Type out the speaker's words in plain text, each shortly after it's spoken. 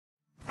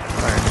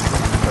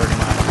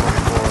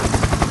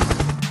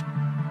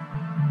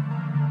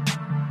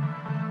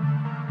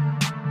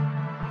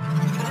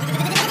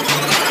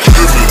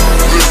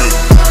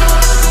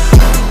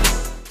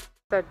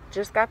I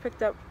just got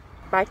picked up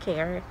by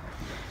Karen.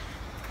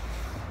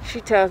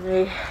 She tells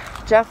me,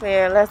 jump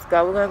in, let's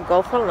go. We're gonna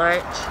go for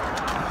lunch.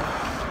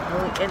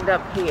 And we end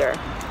up here.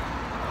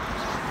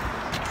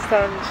 So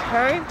I'm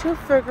trying to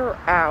figure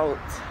out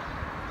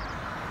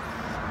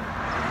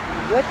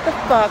what the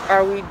fuck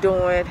are we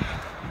doing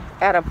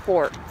at a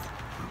port?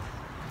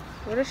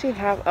 What does she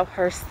have up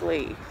her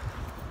sleeve?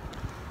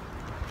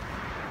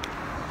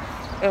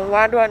 And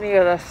why do I need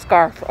a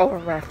scarf over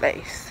my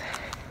face?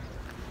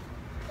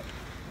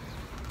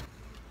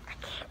 I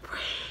can't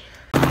breathe.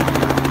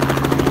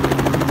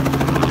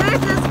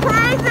 This is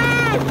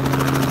crazy!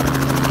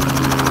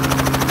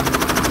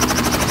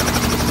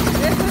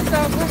 This is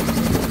so good.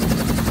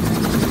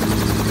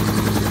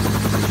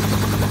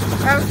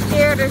 I'm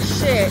scared as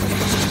shit.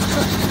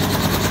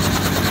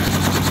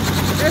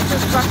 This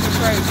is fucking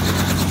crazy.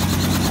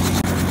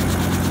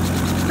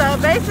 So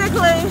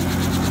basically,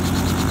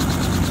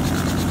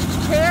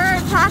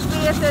 Karen talked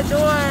me into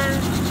doing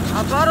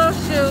a photo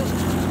shoot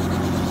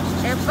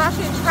in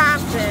fucking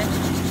Compton.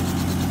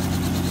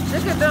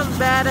 Look at them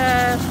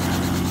badass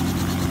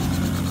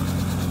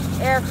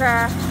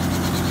aircraft.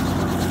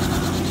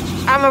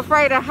 I'm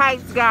afraid of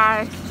heights,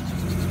 guys.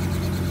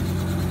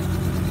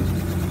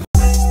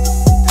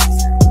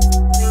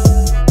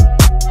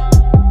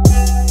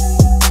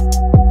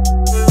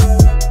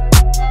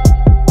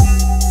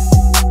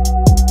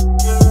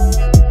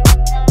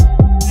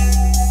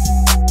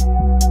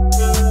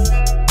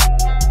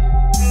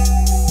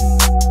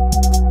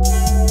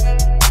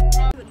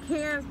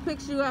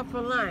 For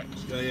lunch.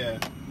 Yeah.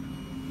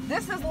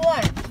 This is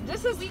lunch.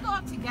 This is we go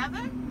up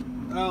together?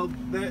 Oh,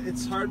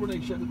 it's hard when they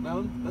shut it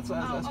down. That's why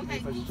I was asking okay,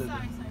 if I should cool.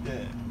 Sorry.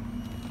 Yeah.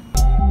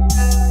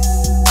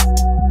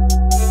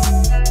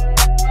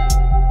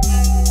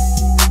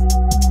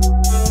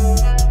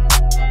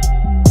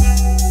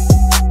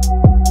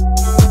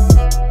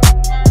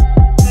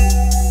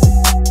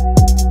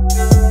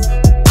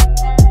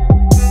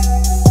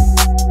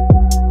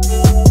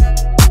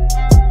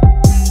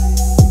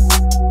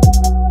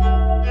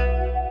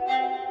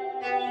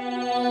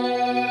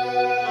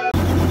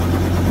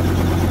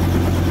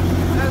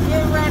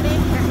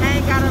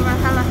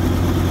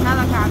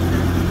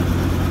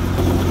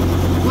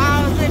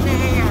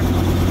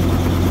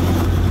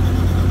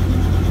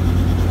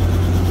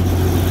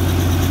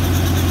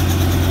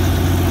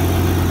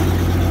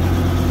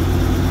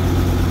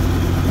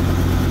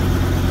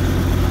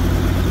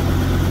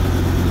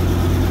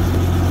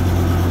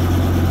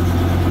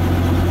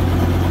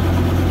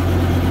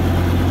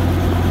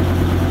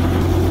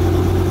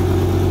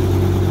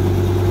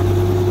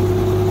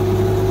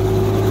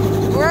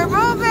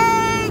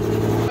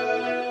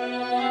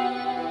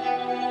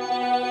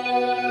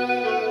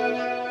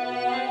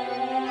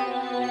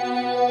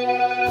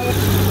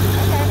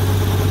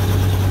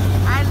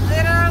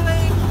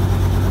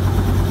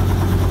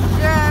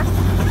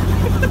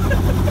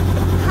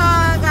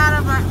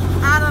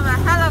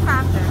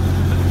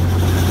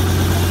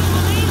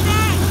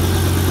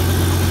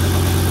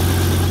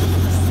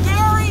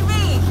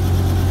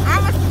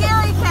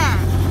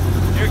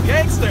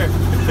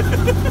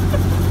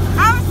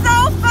 I'm so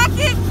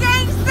fucking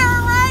gangster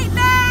right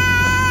now!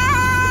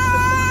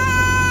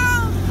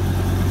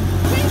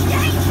 We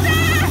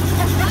gangster!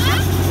 Huh?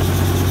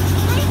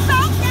 We so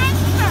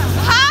gangster!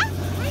 Huh?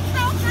 We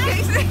so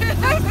gangster!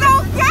 We so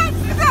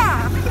gangster!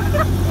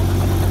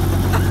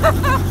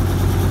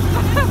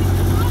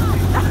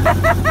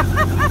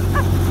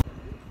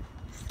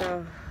 So,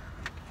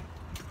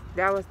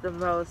 that was the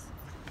most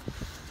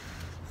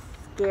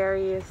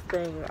scariest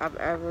thing I've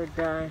ever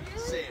done.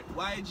 Said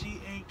YG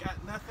ain't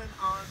got nothing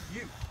on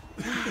you.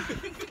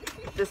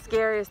 The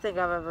scariest thing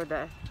I've ever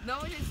done.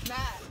 No, it is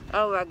not.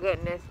 Oh my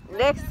goodness.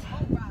 Next.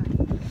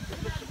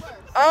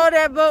 Oh,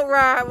 that boat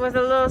ride was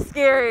a little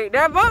scary.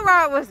 That boat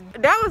ride was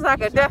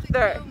like a death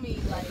threat.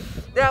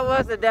 That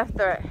was a death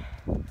threat.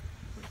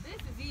 This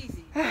is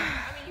easy. I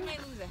mean, you may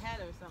lose a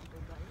head or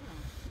something, but you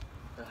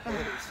know. A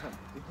head or something.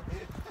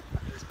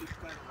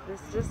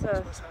 It's just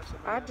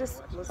I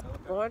just was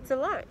going to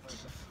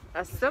lunch.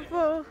 A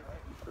simple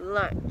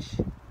lunch.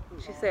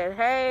 She said,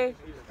 hey,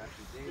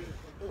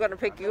 I'm gonna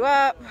pick you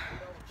up.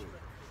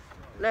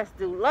 Let's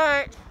do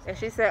lunch. And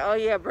she said, oh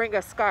yeah, bring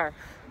a scarf.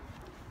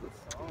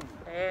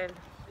 And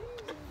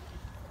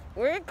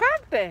we're in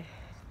Compton.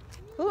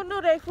 Who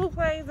knew they flew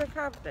planes in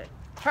Compton?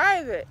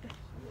 Private.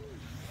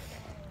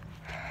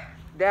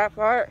 That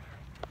part.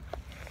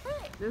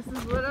 This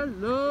is what I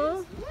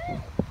love.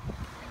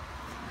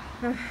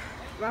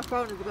 My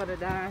phone is gonna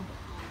die.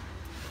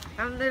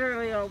 I'm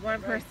literally on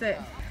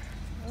 1%.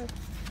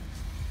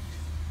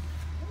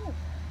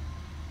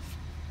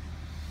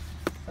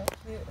 So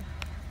cute.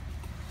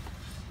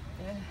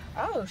 Yeah.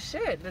 Oh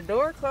shit, the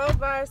door closed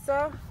by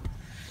itself.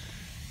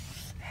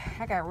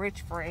 I got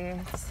rich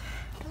friends.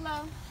 Hello.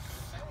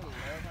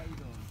 Hey, how you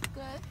doing?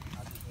 Good.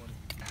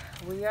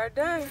 We are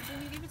done.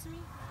 Can you give it to me?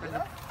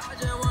 Yeah. I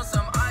just want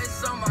some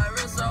ice on my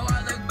wrist so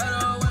I look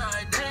better when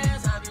I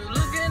dance. Have you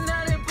looking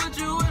at it, put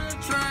you in a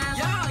trance?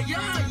 Yeah,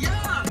 yeah,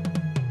 yeah.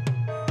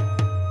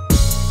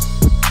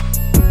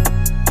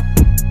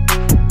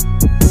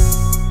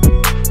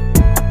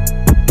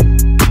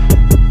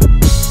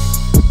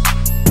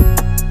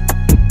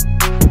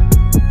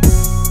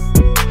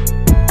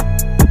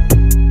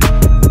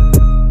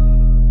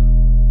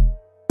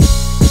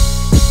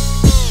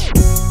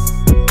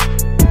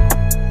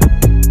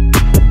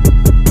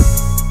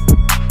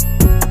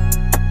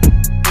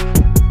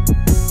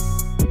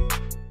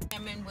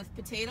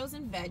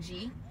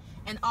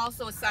 and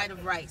also a side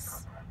of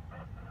rice.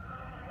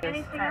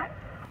 Anything else?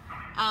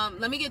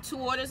 Let me get 2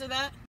 orders of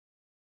that.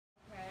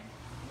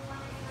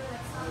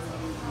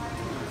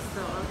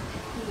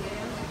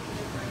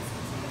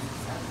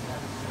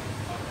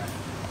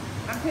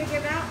 I'm picking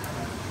up.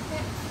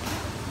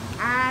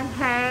 I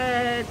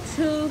had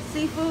 2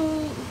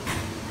 seafood,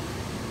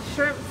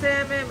 shrimp,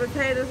 salmon,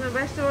 potatoes, and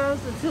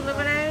vegetables, and 2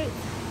 lemonades.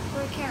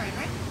 For Karen,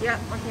 right? Yep,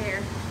 we're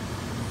here.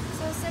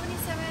 So $77.39.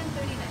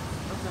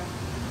 Okay.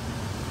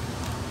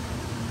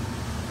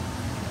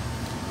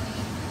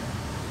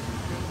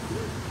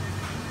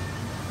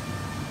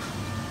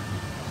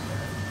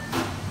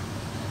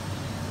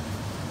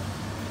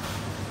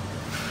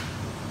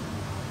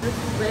 This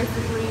is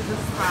basically the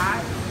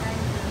spot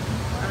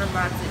I'm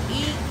about to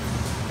eat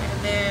and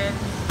then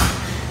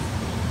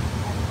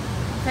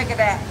take a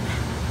nap.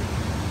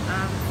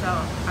 So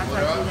I'll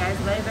talk to you guys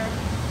later.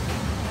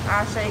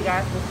 I'll show you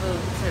guys the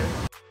food too.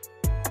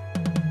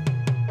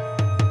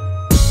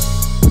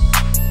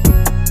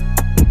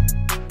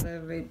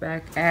 Literally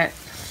back at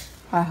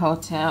our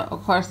hotel.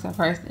 Of course, the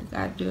first thing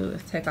I do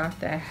is take off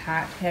that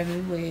hot,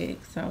 heavy wig.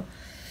 So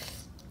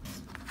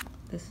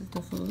this is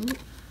the food.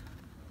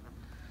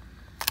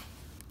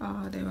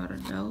 Oh, they want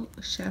to know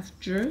Chef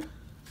Drew.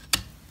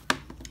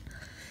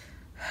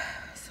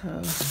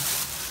 So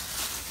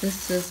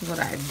this is what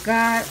I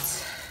got.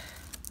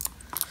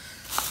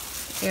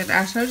 And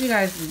I showed you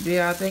guys the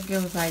bill. I think it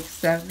was like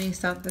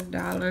 $70-something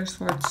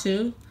for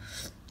 2.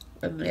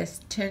 And it's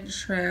 10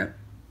 shrimp,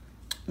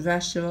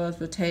 vegetables,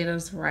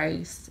 potatoes,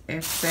 rice,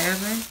 and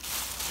salmon.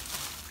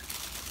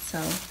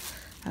 So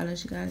I'll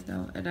let you guys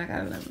know. And I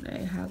got a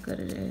lemonade. How good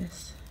it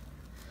is.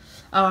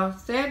 I'm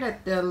staying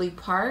at the Lee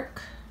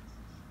Park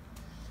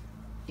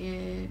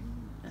in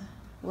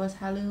West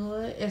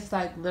Hollywood. It's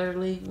like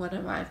literally one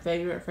of my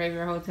favorite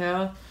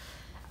hotels.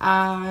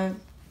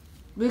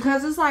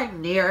 Because it's like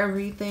near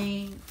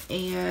everything,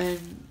 and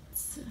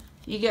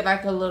you get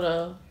like a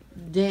little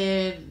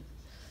den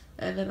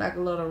and then like a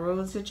little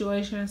room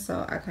situation.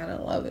 So I kind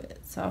of love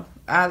it. So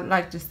I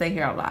like to stay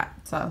here a lot.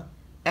 So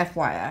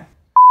FYI.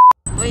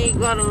 When you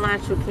go to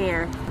lunch with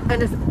Karen,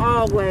 and it's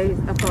always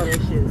a photo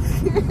shoot.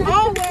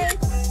 Always